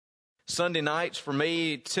Sunday nights for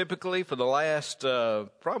me, typically for the last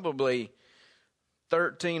probably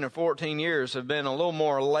 13 or 14 years, have been a little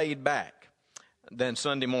more laid back than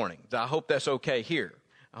Sunday mornings. I hope that's okay here.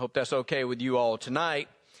 I hope that's okay with you all tonight.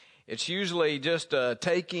 It's usually just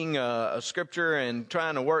taking a scripture and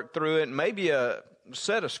trying to work through it, and maybe a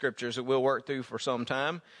set of scriptures that we'll work through for some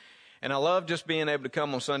time. And I love just being able to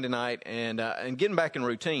come on Sunday night and getting back in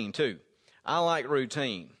routine too. I like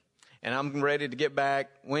routine. And I'm ready to get back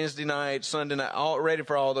Wednesday night, Sunday night, all ready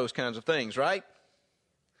for all those kinds of things, right?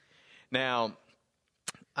 Now,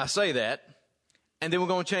 I say that, and then we're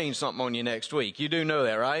going to change something on you next week. You do know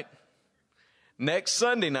that, right? Next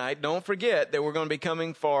Sunday night, don't forget that we're going to be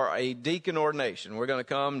coming for a deacon ordination. We're going to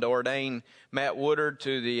come to ordain Matt Woodard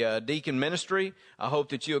to the deacon ministry. I hope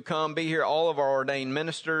that you'll come, be here. All of our ordained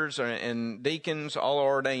ministers and deacons, all our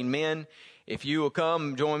ordained men. If you will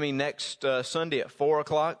come, join me next Sunday at 4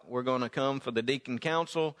 o'clock. We're going to come for the deacon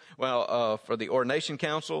council, for the ordination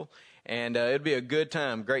council. And it'll be a good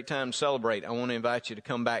time, great time to celebrate. I want to invite you to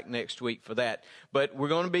come back next week for that. But we're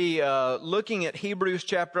going to be looking at Hebrews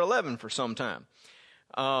chapter 11 for some time.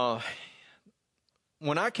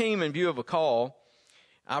 When I came in view of a call,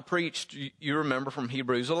 I preached, you remember, from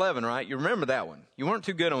Hebrews 11, right? You remember that one. You weren't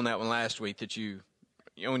too good on that one last week, that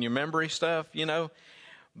on your memory stuff,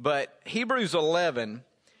 But Hebrews 11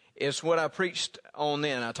 is what I preached on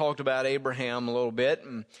then. I talked about Abraham a little bit,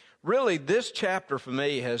 and really, this chapter for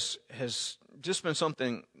me has just been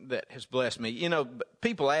something that has blessed me.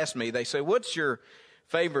 People ask me, they say, what's your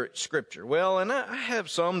favorite scripture? Well, and I have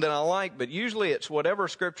some that I like, but usually it's whatever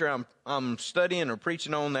scripture I'm studying or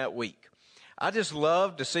preaching on that week. I just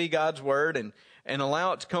love to see God's word and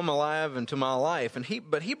allow it to come alive into my life.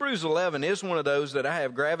 But Hebrews 11 is one of those that I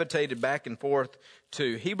have gravitated back and forth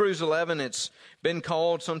to. Hebrews 11, it's been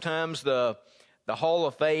called sometimes the Hall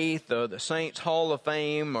of Faith, or the Saints' Hall of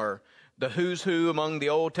Fame, or the Who's Who among the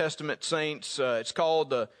Old Testament saints. It's called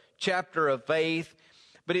the Chapter of Faith.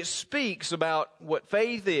 But it speaks about what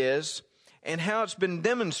faith is and how it's been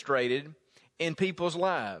demonstrated in people's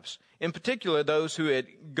lives, in particular those who had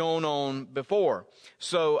gone on before.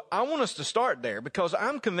 So I want us to start there, because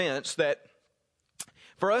I'm convinced that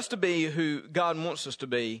for us to be who God wants us to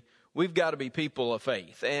be, we've got to be people of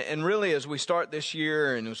faith. And really, as we start this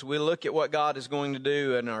year and as we look at what God is going to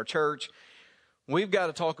do in our church, we've got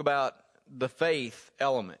to talk about the faith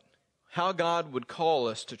element, how God would call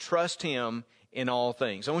us to trust Him in all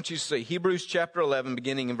things. I want you to see Hebrews chapter 11,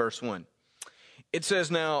 beginning in verse 1. It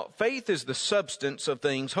says, "Now faith is the substance of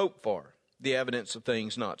things hoped for, the evidence of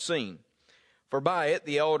things not seen. For by it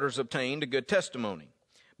the elders obtained a good testimony.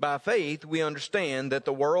 By faith we understand that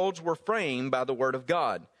the worlds were framed by the word of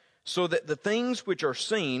God, so that the things which are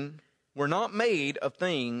seen were not made of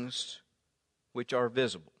things which are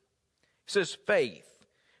visible." It says faith.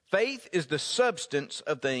 Faith is the substance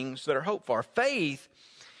of things that are hoped for. Faith,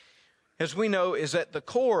 as we know, is at the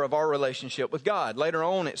core of our relationship with God. Later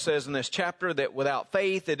on, it says in this chapter that without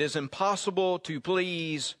faith, it is impossible to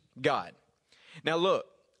please God. Now look,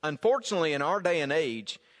 unfortunately, in our day and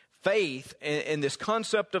age, faith and this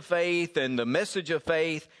concept of faith and the message of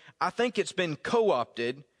faith, I think it's been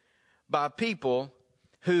co-opted by people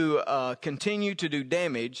who continue to do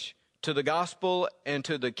damage to the gospel and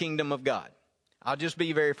to the kingdom of God. I'll just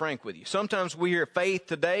be very frank with you. Sometimes we hear faith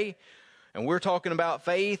today, and we're talking about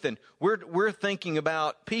faith, and we're thinking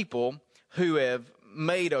about people who have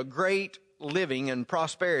made a great living and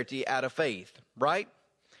prosperity out of faith, right?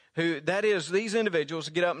 That is, these individuals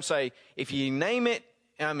get up and say, if you name it,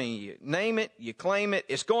 you claim it,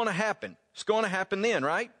 it's going to happen. It's going to happen then,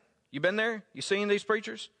 right? You been there? You seen these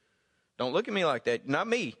preachers? Don't look at me like that. Not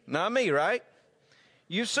me, right?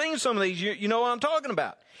 You've seen some of these. You know what I'm talking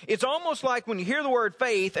about. It's almost like when you hear the word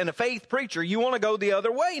faith and a faith preacher, you want to go the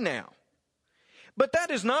other way now. But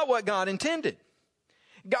that is not what God intended.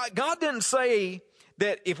 God didn't say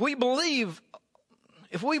that if we believe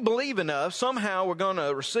enough, somehow we're going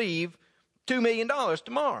to receive $2 million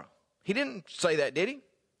tomorrow. He didn't say that, did he?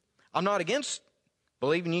 I'm not against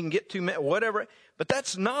believing you can get $2 million, whatever. But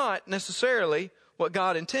that's not necessarily what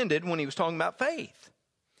God intended when He was talking about faith.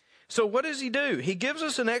 So what does He do? He gives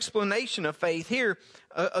us an explanation of faith here,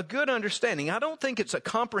 a good understanding. I don't think it's a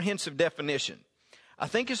comprehensive definition. I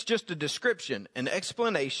think it's just a description, an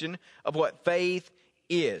explanation of what faith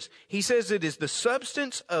is. He says it is the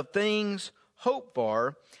substance of things hoped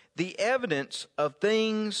for, the evidence of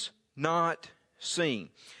things not seen.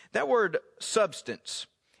 That word substance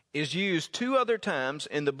is used 2 other times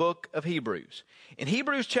in the book of Hebrews. In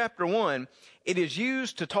Hebrews chapter 1, it is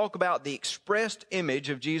used to talk about the expressed image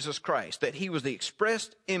of Jesus Christ, that He was the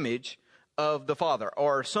expressed image of the Father,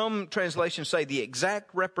 or some translations say the exact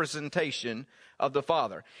representation of the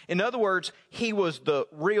Father. In other words, he was the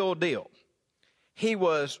real deal. He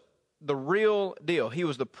was the real deal. He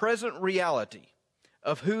was the present reality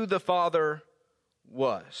of who the Father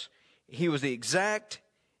was. He was the exact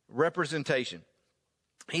representation.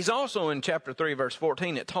 He's also in chapter 3, verse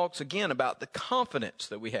 14, it talks again about the confidence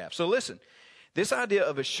that we have. So listen, this idea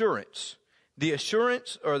of assurance, the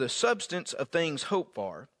assurance or the substance of things hoped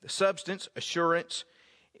for, the substance, assurance,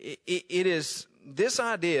 it is this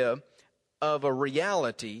idea of a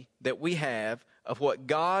reality that we have of what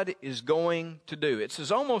God is going to do.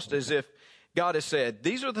 It's almost as if God has said,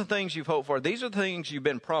 these are the things you've hoped for. These are the things you've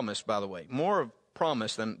been promised, by the way. More of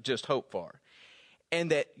promise than just hope for.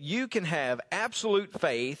 And that you can have absolute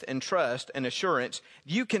faith and trust and assurance.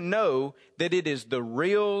 You can know that it is the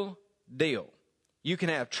real deal. You can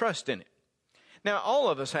have trust in it. Now, all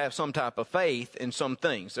of us have some type of faith in some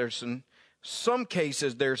things. There's some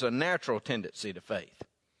cases, there's a natural tendency to faith.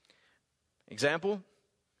 Example,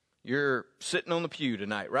 you're sitting on the pew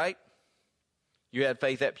tonight, right? You had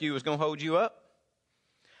faith that pew was going to hold you up.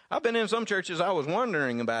 I've been in some churches, I was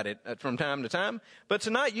wondering about it from time to time. But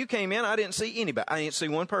tonight you came in, I didn't see anybody. I didn't see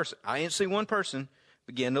one person. I didn't see one person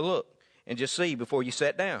begin to look and just see before you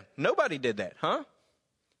sat down. Nobody did that, huh?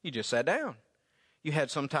 You just sat down. You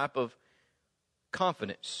had some type of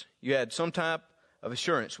confidence. You had some type of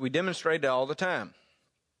assurance. We demonstrate it all the time.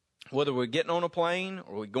 Whether we're getting on a plane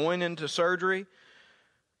or we're going into surgery,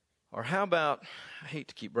 or how about, I hate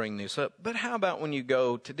to keep bringing this up, but how about when you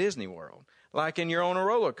go to Disney World? Like and you're on a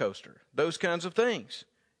roller coaster, those kinds of things.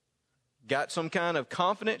 Got some kind of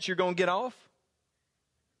confidence you're going to get off?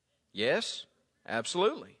 Yes,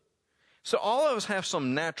 absolutely. So all of us have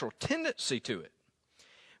some natural tendency to it.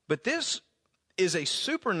 But this is a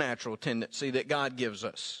supernatural tendency that God gives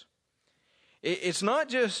us. It's not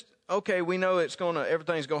just, okay, we know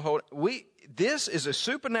everything's going to hold. This is a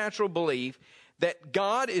supernatural belief that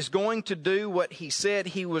God is going to do what he said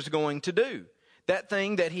he was going to do. That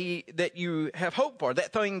thing that you have hope for,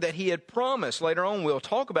 that thing that he had promised. Later on, we'll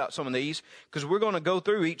talk about some of these because we're going to go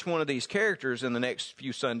through each one of these characters in the next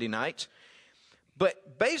few Sunday nights.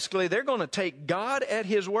 But basically, they're going to take God at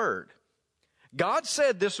his word. God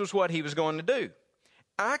said this was what he was going to do.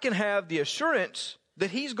 I can have the assurance that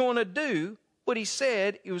he's going to do what he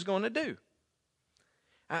said he was going to do.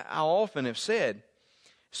 I often have said,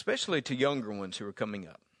 especially to younger ones who are coming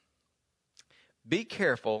up, be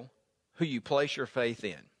careful who you place your faith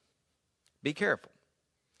in. Be careful.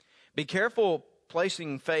 Be careful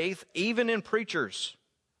placing faith even in preachers.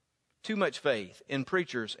 Too much faith in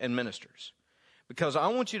preachers and ministers. Because I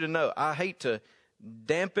want you to know, I hate to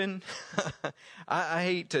dampen I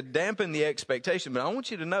hate to dampen the expectation, but I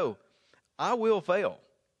want you to know I will fail.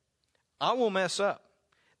 I will mess up.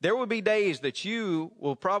 There will be days that you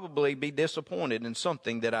will probably be disappointed in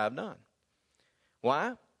something that I've done.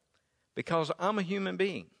 Why? Because I'm a human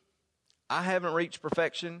being. I haven't reached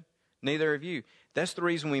perfection, neither have you. That's the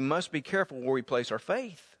reason we must be careful where we place our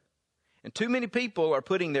faith. And too many people are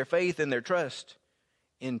putting their faith and their trust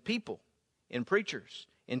in people, in preachers,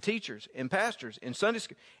 in teachers, in pastors, in Sunday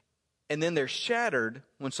school. And then they're shattered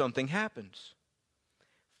when something happens.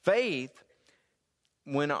 Faith,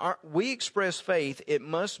 when we express faith, it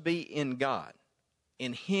must be in God,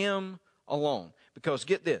 in him alone. Because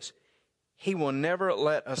get this, he will never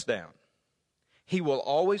let us down. He will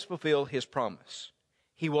always fulfill his promise.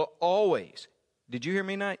 He will always, did you hear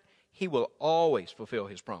me tonight? He will always fulfill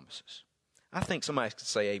his promises. I think somebody could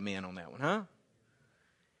say amen on that one, huh?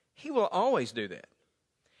 He will always do that.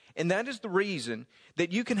 And that is the reason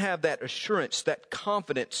that you can have that assurance, that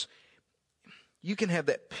confidence. You can have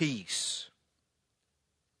that peace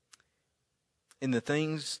in the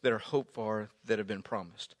things that are hoped for that have been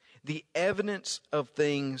promised. The evidence of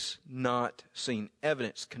things not seen.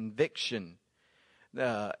 Evidence, conviction.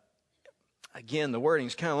 Again, the wording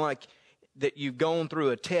is kind of like that you've gone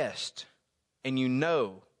through a test and you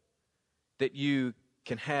know that you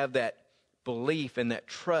can have that belief and that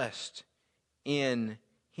trust in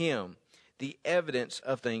him. The evidence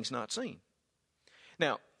of things not seen.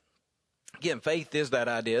 Now, again, faith is that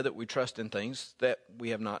idea that we trust in things that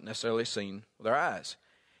we have not necessarily seen with our eyes.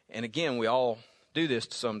 And again, we all do this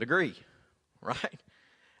to some degree, right?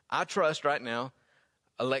 I trust right now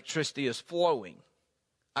electricity is flowing.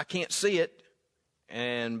 I can't see it,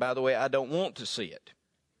 and by the way, I don't want to see it.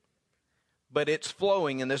 But it's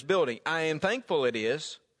flowing in this building. I am thankful it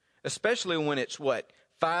is, especially when it's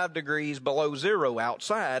 5 degrees below zero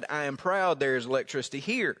outside. I am proud there is electricity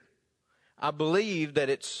here. I believe that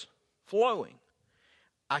it's flowing.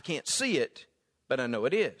 I can't see it, but I know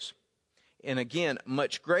it is. And again,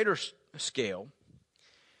 much greater scale,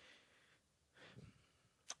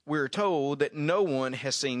 we're told that no one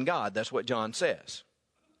has seen God. That's what John says.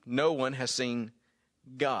 No one has seen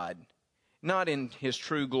God. Not in his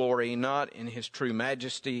true glory, not in his true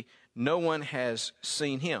majesty. No one has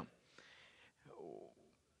seen him.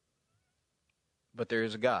 But there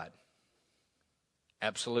is a God.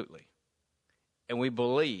 Absolutely. And we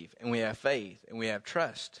believe, and we have faith, and we have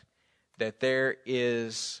trust that there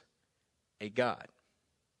is a God.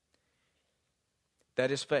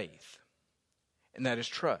 That is faith. And that is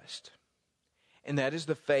trust. And that is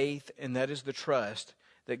the faith and that is the trust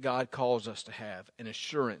that God calls us to have. An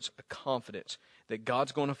assurance, a confidence that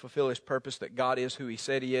God's going to fulfill his purpose, that God is who he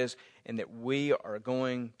said he is, and that we are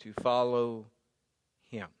going to follow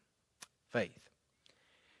him. Faith.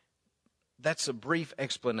 That's a brief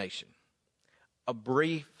explanation. A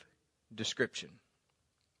brief description.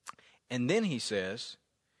 And then he says,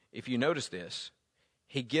 if you notice this,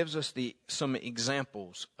 he gives us some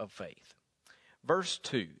examples of faith. Verse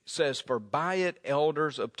 2 says, "For by it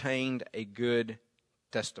elders obtained a good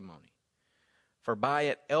testimony." For by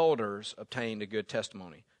it elders obtained a good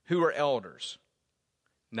testimony. Who are elders?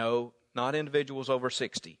 No, not individuals over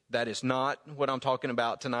 60. That is not what I'm talking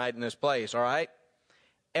about tonight in this place, all right?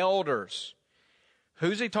 Elders.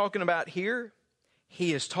 Who's he talking about here?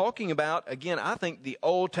 He is talking about, again, I think the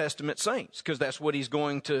Old Testament saints, because that's what he's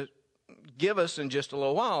going to give us in just a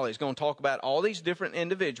little while. He's going to talk about all these different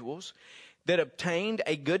individuals that obtained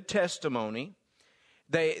a good testimony.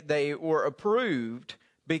 They were approved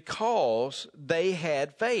because they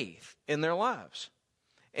had faith in their lives.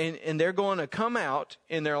 And they're going to come out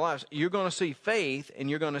in their lives. You're going to see faith and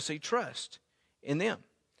you're going to see trust in them.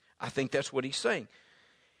 I think that's what he's saying.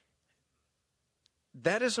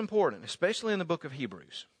 That is important, especially in the book of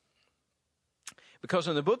Hebrews. Because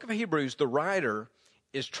in the book of Hebrews, the writer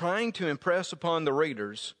is trying to impress upon the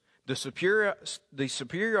readers the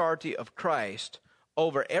superiority of Christ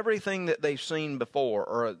over everything that they've seen before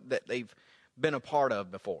or that they've been a part of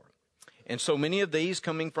before. And so many of these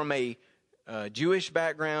coming from a Jewish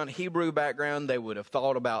background, Hebrew background, they would have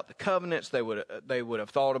thought about the covenants, they would have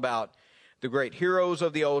thought about the great heroes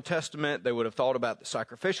of the Old Testament, they would have thought about the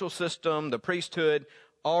sacrificial system, the priesthood.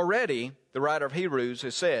 Already, the writer of Hebrews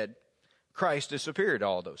has said, Christ is superior to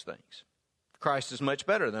all those things. Christ is much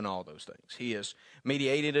better than all those things. He has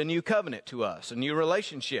mediated a new covenant to us, a new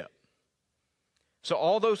relationship. So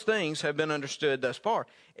all those things have been understood thus far.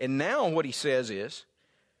 And now what he says is,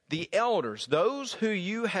 the elders, those who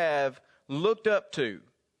you have looked up to,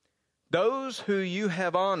 those who you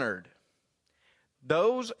have honored,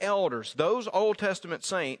 those elders, those Old Testament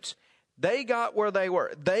saints, they got where they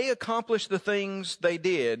were. They accomplished the things they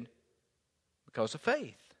did because of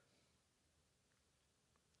faith.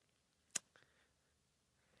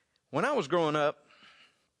 When I was growing up,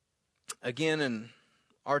 again in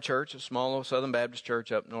our church, a small little Southern Baptist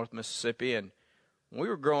church up North Mississippi, and when we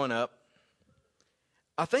were growing up,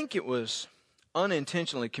 I think it was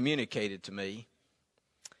unintentionally communicated to me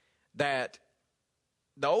that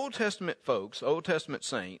the Old Testament folks, Old Testament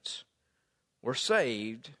saints, were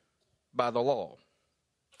saved by the law.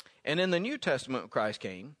 And in the New Testament, when Christ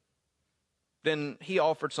came, then he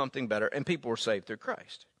offered something better, and people were saved through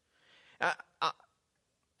Christ.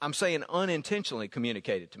 I'm saying unintentionally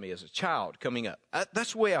communicated to me as a child coming up.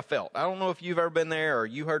 That's the way I felt. I don't know if you've ever been there or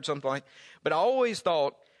you heard something like that, but I always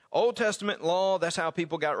thought Old Testament law, that's how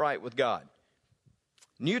people got right with God.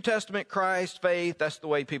 New Testament, Christ, faith, that's the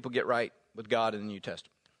way people get right with God in the New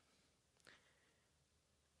Testament.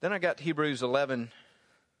 Then I got to Hebrews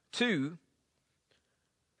 11:2,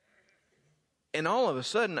 and all of a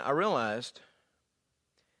sudden I realized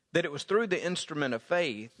that it was through the instrument of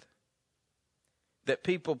faith that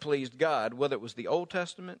people pleased God, whether it was the Old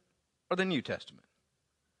Testament or the New Testament.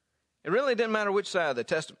 It really didn't matter which side of the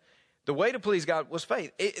Testament. The way to please God was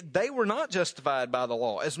faith. They were not justified by the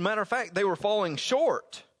law. As a matter of fact, they were falling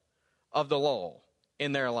short of the law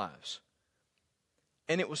in their lives.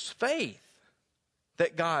 And it was faith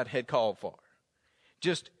that God had called for.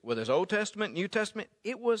 Just with his Old Testament, New Testament,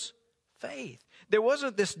 it was faith. There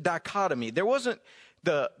wasn't this dichotomy. There wasn't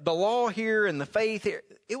the law here and the faith here.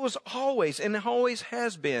 It was always, and it always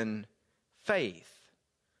has been, faith,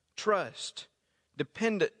 trust,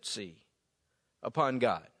 dependency upon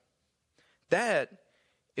God. That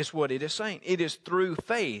is what it is saying. It is through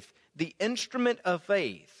faith, the instrument of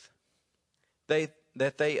faith,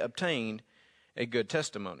 that they obtained a good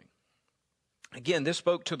testimony. Again, this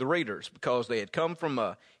spoke to the readers because they had come from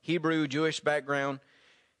a Hebrew Jewish background.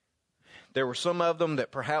 There were some of them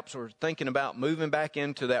that perhaps were thinking about moving back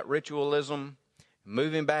into that ritualism,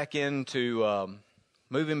 moving back into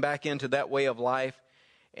that way of life.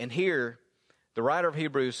 And here, the writer of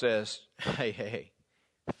Hebrews says, hey,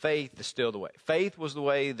 faith is still the way. Faith was the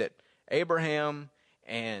way that Abraham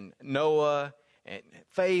and Noah, and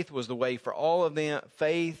faith was the way for all of them.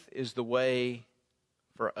 Faith is the way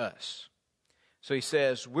for us. So he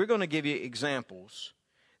says, we're going to give you examples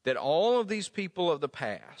that all of these people of the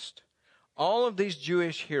past, all of these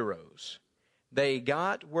Jewish heroes, they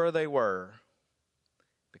got where they were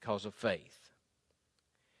because of faith.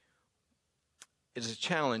 It's a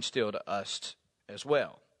challenge still to us as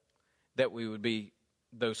well, that we would be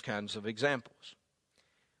those kinds of examples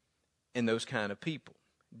and those kind of people,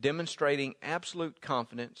 demonstrating absolute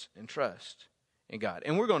confidence and trust in God.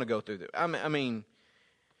 And we're going to go through that. I mean,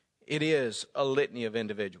 it is a litany of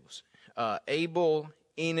individuals. Abel,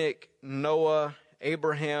 Enoch, Noah,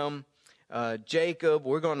 Abraham, Jacob.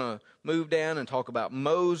 We're going to move down and talk about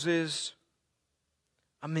Moses.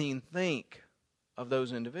 I mean, think of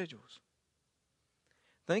those individuals.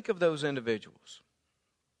 Think of those individuals.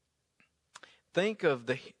 Think of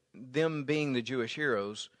them being the Jewish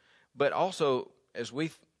heroes, but also, as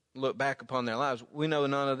we look back upon their lives, we know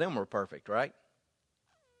none of them were perfect, right?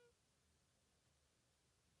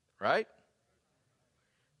 Right?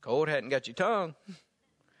 Cold hadn't got your tongue.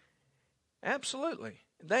 Absolutely.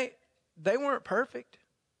 They weren't perfect.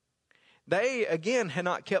 They, again, had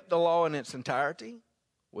not kept the law in its entirety.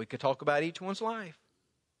 We could talk about each one's life.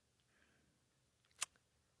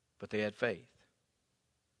 But they had faith.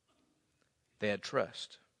 They had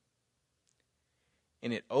trust.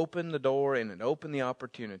 And it opened the door and it opened the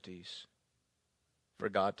opportunities for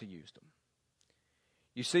God to use them.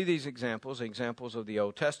 You see these examples of the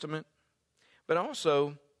Old Testament. But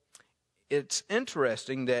also, it's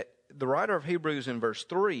interesting that the writer of Hebrews in verse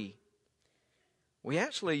 3, he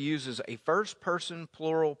actually uses a first-person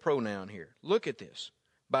plural pronoun here. Look at this.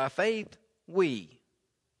 By faith, we.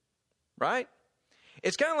 Right?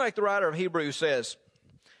 It's kind of like the writer of Hebrews says,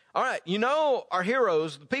 all right, you know our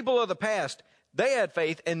heroes, the people of the past, they had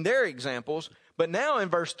faith and they're examples. But now in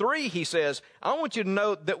verse 3, he says, I want you to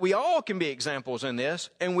know that we all can be examples in this,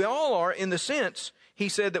 and we all are in the sense, he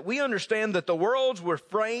said, that we understand that the worlds were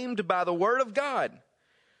framed by the word of God,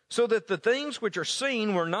 so that the things which are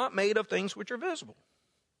seen were not made of things which are visible.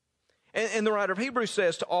 And the writer of Hebrews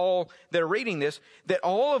says to all that are reading this, that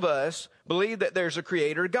all of us believe that there's a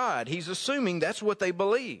creator God. He's assuming that's what they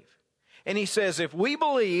believe. And he says, if we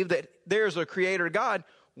believe that there's a creator God,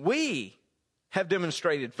 we have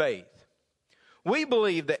demonstrated faith. We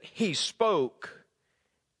believe that he spoke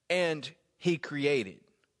and he created.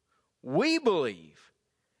 We believe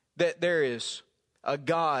that there is a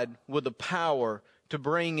God with the power to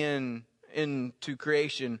bring into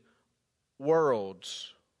creation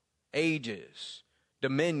worlds, ages,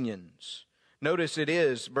 dominions. Notice it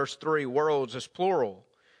is, verse 3, worlds is plural,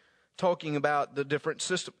 talking about the different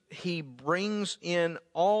systems. He brings in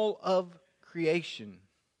all of creation.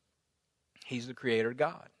 He's the creator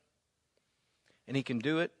God. And he can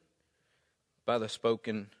do it by the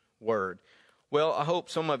spoken word. Well, I hope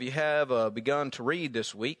some of you have begun to read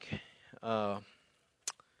this week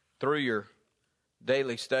through your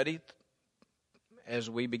daily study as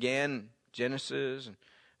we began Genesis, and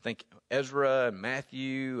I think Ezra and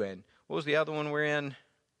Matthew, and what was the other one we're in?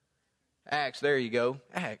 Acts, there you go.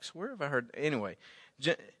 Acts, where have I heard? Anyway,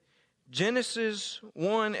 Genesis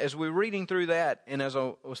 1, as we're reading through that, and as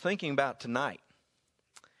I was thinking about tonight,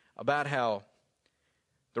 about how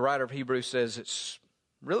the writer of Hebrews says it's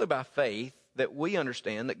really by faith that we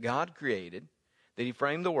understand that God created, that he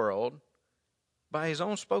framed the world by his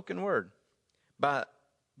own spoken word. By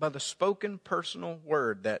the spoken personal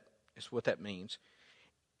word, that is what that means.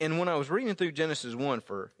 And when I was reading through Genesis 1,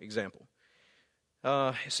 for example,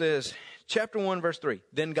 it says, chapter 1, verse 3,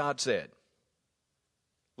 then God said,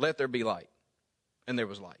 let there be light. And there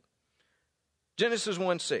was light. Genesis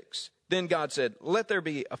 1:6, then God said, let there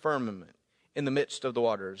be a firmament in the midst of the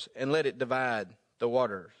waters, and let it divide the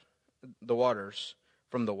waters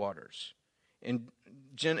from the waters. In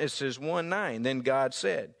Genesis 1:9, then God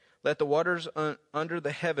said, let the waters under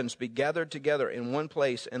the heavens be gathered together in one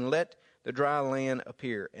place, and let the dry land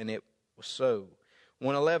appear. And it was so.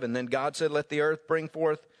 1:11, then God said, let the earth bring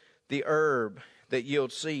forth the herb that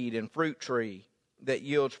yields seed, and fruit tree that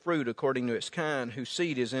yields fruit according to its kind, whose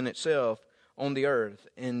seed is in itself on the earth.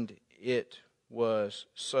 And it was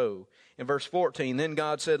so. In verse 14, then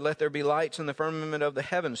God said, let there be lights in the firmament of the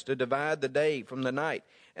heavens to divide the day from the night,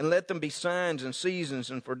 and let them be signs and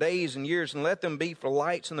seasons and for days and years, and let them be for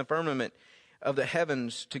lights in the firmament of the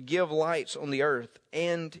heavens to give lights on the earth.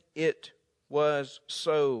 And it was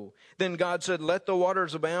so. Then God said, let the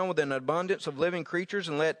waters abound with an abundance of living creatures,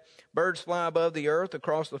 and let birds fly above the earth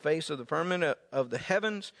across the face of the firmament of the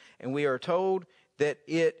heavens. And we are told that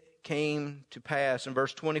it came to pass. In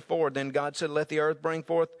verse 24, then God said, let the earth bring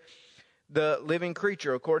forth the living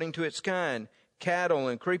creature according to its kind, cattle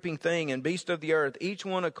and creeping thing and beast of the earth, each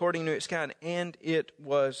one according to its kind. And it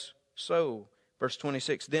was so. Verse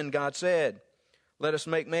 26, then God said, let us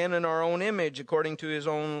make man in our own image according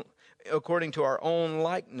to our own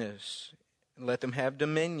likeness, and let them have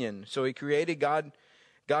dominion. So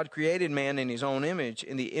God created man in his own image.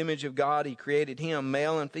 In the image of God he created him,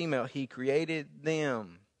 male and female, he created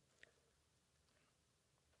them.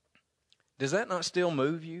 Does that not still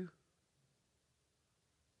move you?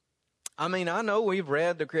 I mean, I know we've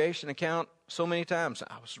read the creation account so many times.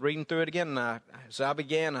 I was reading through it again, and as I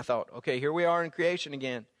began, I thought, okay, here we are in creation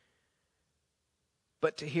again.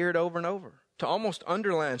 But to hear it over and over, to almost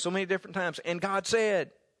underline so many different times, and God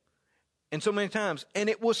said, and so many times, and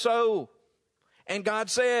it was so, and God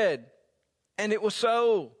said, and it was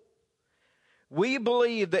so. We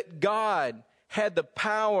believe that God had the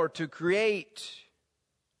power to create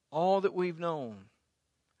all that we've known,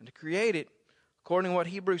 and to create it, according to what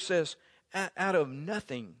Hebrews says, out of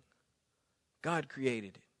nothing, God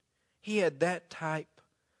created it. He had that type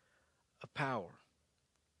of power.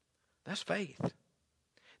 That's faith.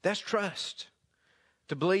 That's trust.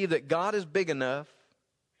 To believe that God is big enough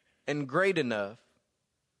and great enough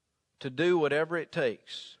to do whatever it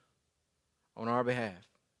takes on our behalf.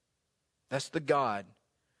 That's the God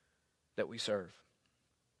that we serve.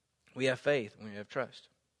 We have faith and we have trust.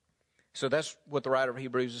 So that's what the writer of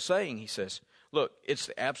Hebrews is saying. He says, look, it's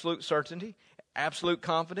the absolute certainty, absolute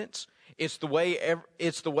confidence. It's the way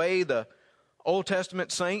the Old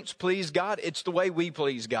Testament saints please God. It's the way we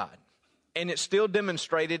please God. And it's still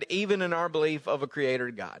demonstrated even in our belief of a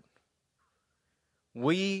creator God.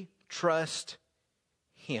 We trust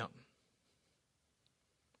Him.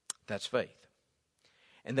 That's faith.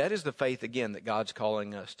 And that is the faith, again, that God's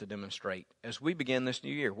calling us to demonstrate as we begin this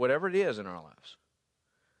new year, whatever it is in our lives.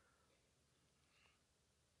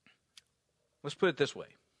 Let's put it this way.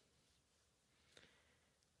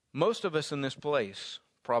 Most of us in this place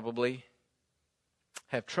probably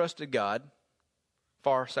have trusted God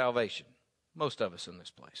for our salvation. Most of us in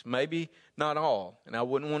this place. Maybe not all, and I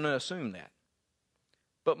wouldn't want to assume that.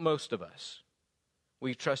 But most of us,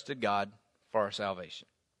 we've trusted God for our salvation.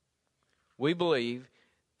 We believe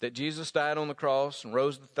that Jesus died on the cross and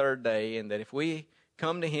rose the third day, and that if we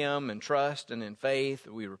come to Him in trust and in faith,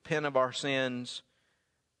 we repent of our sins,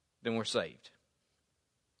 then we're saved.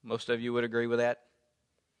 Most of you would agree with that.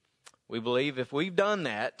 We believe if we've done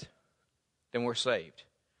that, then we're saved.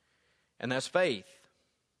 And that's faith.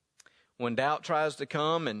 When doubt tries to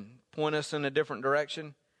come and point us in a different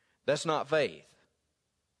direction, that's not faith.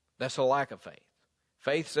 That's a lack of faith.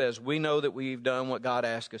 Faith says we know that we've done what God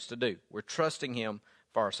asked us to do. We're trusting Him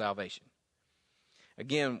for our salvation.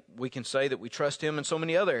 Again, we can say that we trust Him in so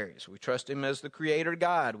many other areas. We trust Him as the Creator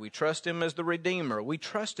God. We trust Him as the Redeemer. We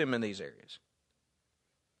trust Him in these areas.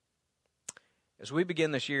 As we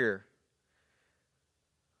begin this year,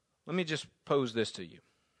 let me just pose this to you.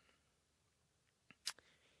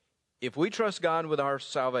 If we trust God with our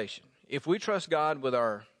salvation, if we trust God with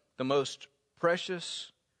the most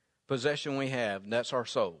precious possession we have, and that's our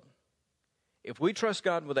soul. If we trust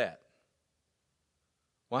God with that,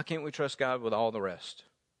 why can't we trust God with all the rest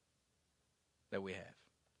that we have?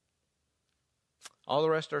 All the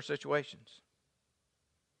rest of our situations.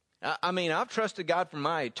 I mean, I've trusted God for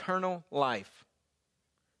my eternal life.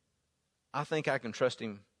 I think I can trust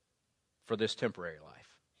Him for this temporary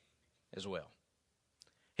life as well.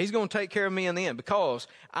 He's going to take care of me in the end because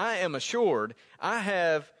I am assured, I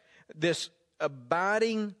have this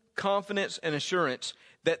abiding confidence and assurance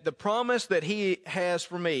that the promise that He has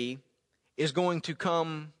for me is going to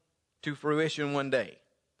come to fruition one day.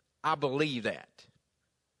 I believe that.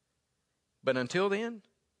 But until then,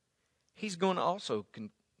 He's going to also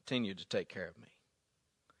continue to take care of me.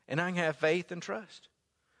 And I can have faith and trust.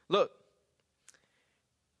 Look,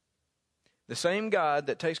 the same God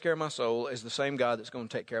that takes care of my soul is the same God that's going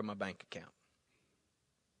to take care of my bank account.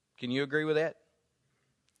 Can you agree with that?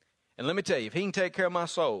 And let me tell you, if He can take care of my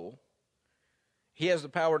soul, He has the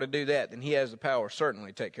power to do that, then He has the power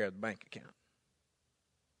certainly to take care of the bank account.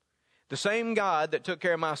 The same God that took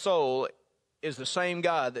care of my soul is the same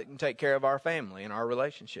God that can take care of our family and our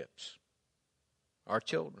relationships, our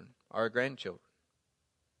children, our grandchildren.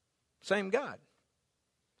 Same God.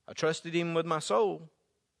 I trusted Him with my soul.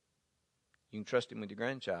 You can trust Him with your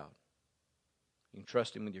grandchild. You can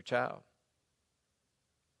trust Him with your child.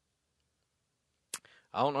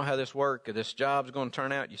 I don't know how this work or this job's going to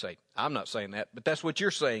turn out. You say, I'm not saying that, but that's what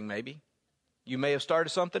you're saying maybe. You may have started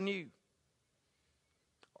something new.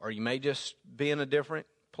 Or you may just be in a different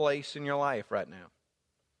place in your life right now.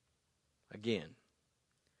 Again,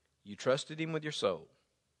 you trusted him with your soul.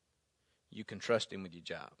 You can trust him with your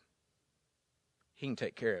job. He can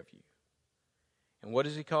take care of you. And what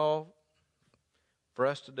does he call for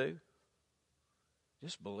us to do?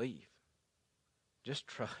 Just believe. Just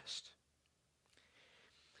trust.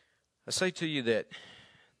 I say to you that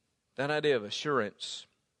idea of assurance,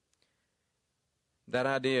 that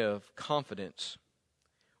idea of confidence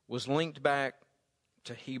was linked back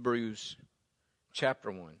to Hebrews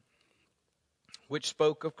chapter 1, which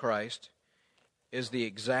spoke of Christ as the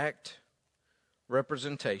exact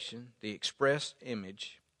representation, the express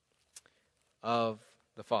image of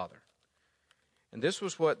the Father. And this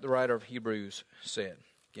was what the writer of Hebrews said.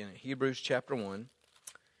 Again, in Hebrews chapter 1,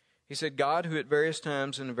 he said, God, who at various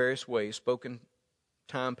times and in various ways spoke in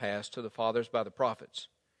time past to the fathers by the prophets,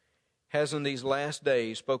 has in these last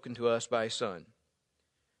days spoken to us by his Son,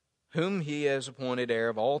 whom he has appointed heir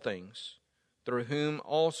of all things, through whom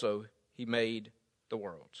also he made the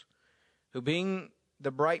worlds, who being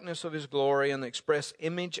the brightness of his glory and the express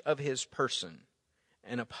image of his person,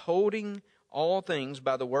 and upholding all things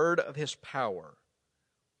by the word of his power,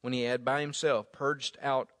 when he had by himself purged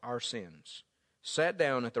out our sins, sat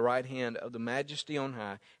down at the right hand of the Majesty on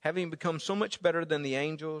high, having become so much better than the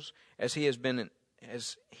angels, as he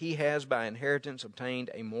has by inheritance obtained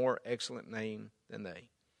a more excellent name than they.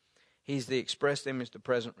 He's the expressed image, the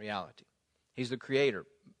present reality. He's the creator,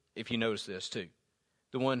 if you notice this too.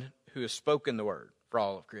 The one who has spoken the word for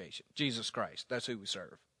all of creation. Jesus Christ, that's who we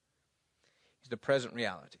serve. He's the present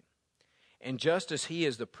reality. And just as he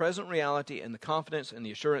is the present reality and the confidence and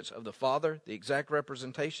the assurance of the Father, the exact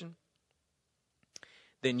representation,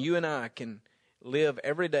 then you and I can live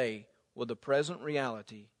every day with the present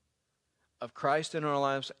reality of Christ in our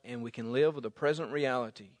lives, and we can live with the present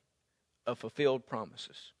reality of fulfilled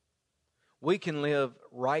promises. We can live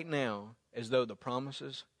right now as though the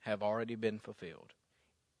promises have already been fulfilled.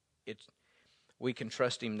 We can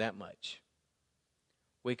trust him that much.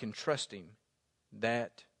 We can trust him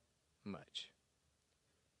that much.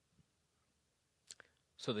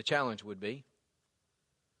 So the challenge would be,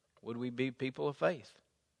 would we be people of faith?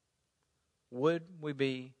 Would we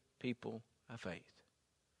be people of faith?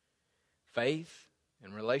 Faith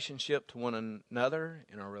and relationship to one another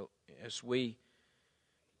as we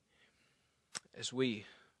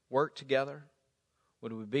work together.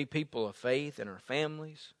 Would we be people of faith in our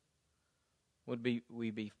families? Would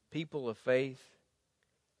we be people of faith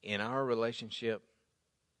in our relationship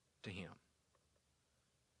to him?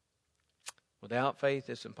 Without faith,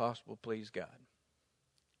 it's impossible to please God.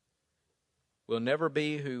 We'll never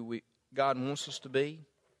be who God wants us to be.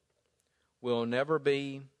 We'll never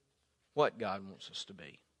be what God wants us to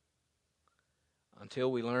be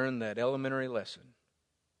until we learn that elementary lesson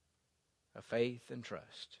of faith and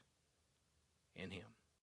trust in him.